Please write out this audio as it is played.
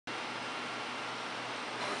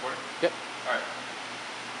Alright,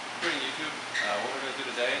 greeting YouTube. What we're going to do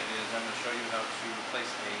today is I'm going to show you how to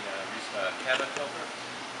replace a cabin filter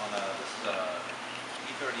on this is a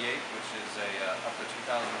E38, which is a up to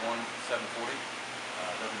 2001 740.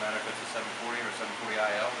 Doesn't matter if it's a 740 or 740il,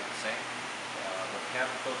 they're the same. The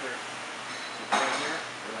cabin filter is right here,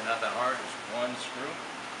 really not that hard, just one screw.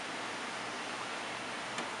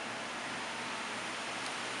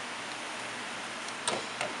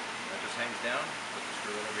 That just hangs down. Put the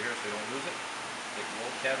screw over here so you don't lose it. Take the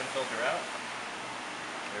old cabin filter out.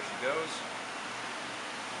 There she goes.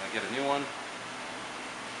 And I get a new one.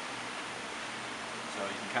 So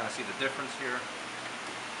you can kind of see the difference here.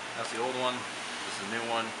 That's the old one. This is the new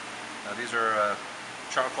one. Now these are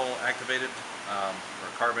charcoal activated,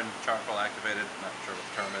 or carbon charcoal activated. Not sure what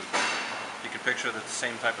the term is, but you can picture that the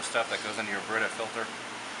same type of stuff that goes into your Brita filter.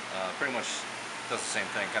 Pretty much does the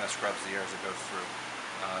same thing. Kind of scrubs the air as it goes through.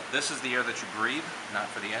 This is the air that you breathe,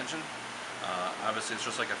 not for the engine. Obviously it's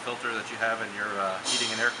just like a filter that you have in your heating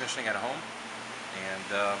and air conditioning at home, and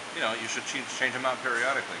you know, you should change them out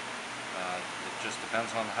periodically. It just depends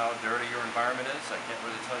on how dirty your environment is. I can't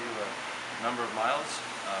really tell you a number of miles,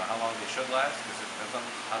 how long they should last, because it depends on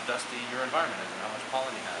how dusty your environment is and how much pollen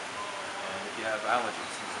you have, and if you have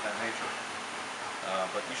allergies, things of that nature.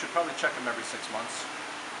 But you should probably check them every 6 months.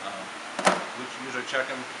 We usually check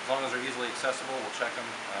them as long as they're easily accessible. We'll check them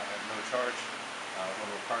at no charge.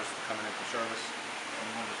 When the cars are coming in for service, and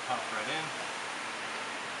we'll just pop right in.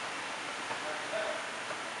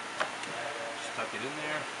 Just tuck it in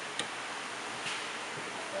there.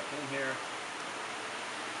 Back in here.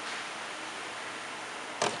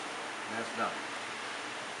 And that's done.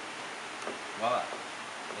 Voila.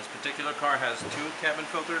 This particular car has 2 cabin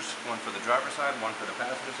filters, one for the driver's side, one for the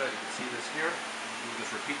passenger side. You can see this here. You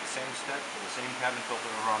just repeat the same step for the same cabin filter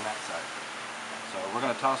over on that side. So we're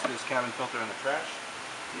going to toss this cabin filter in the trash.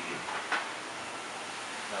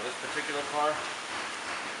 Now this particular car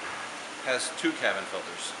has 2 cabin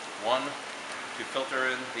filters. One to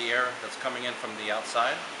filter in the air that's coming in from the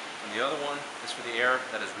outside, and the other one is for the air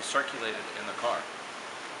that is recirculated in the car.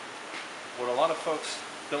 What a lot of folks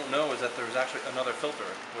don't know is that there's actually another filter,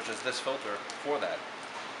 which is this filter for that.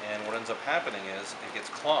 And what ends up happening is it gets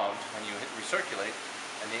clogged when you hit recirculate,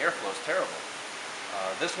 and the airflow is terrible.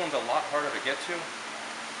 This one's a lot harder to get to.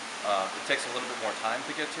 It takes a little bit more time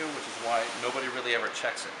to get to, which is why nobody really ever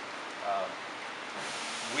checks it.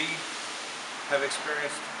 We have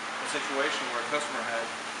experienced a situation where a customer had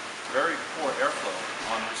very poor airflow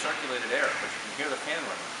on recirculated air, but you can hear the fan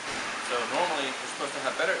running. So normally you're supposed to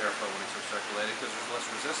have better airflow when it's recirculated because there's less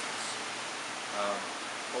resistance.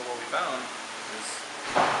 But what we found is,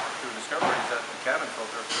 through discoveries, that the cabin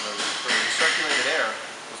filter for the recirculated air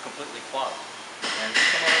was completely clogged. And if you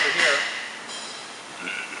come on over here,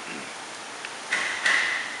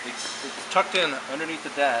 it's tucked in underneath the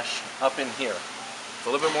dash up in here. It's a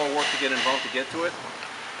little bit more work to get involved to get to it,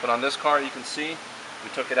 but on this car you can see we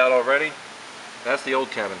took it out already. That's the old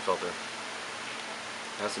cabin filter.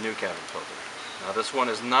 That's the new cabin filter. Now this one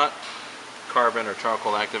is not carbon or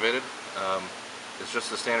charcoal activated. It's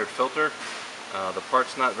just a standard filter. The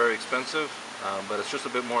part's not very expensive, but it's just a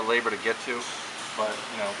bit more labor to get to. But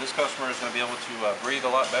you know, this customer is going to be able to breathe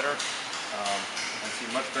a lot better and see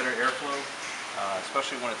much better airflow,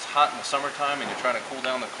 especially when it's hot in the summertime and you're trying to cool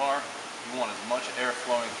down the car. You want as much air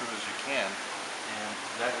flowing through as you can, and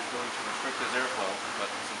that is going to restrict his airflow.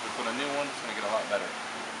 But since we put a new one, it's going to get a lot better.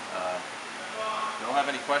 If you don't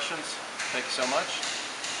have any questions, thank you so much.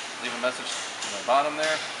 Leave a message in the bottom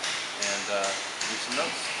there, and leave some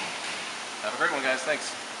notes. Have a great one, guys.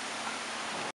 Thanks.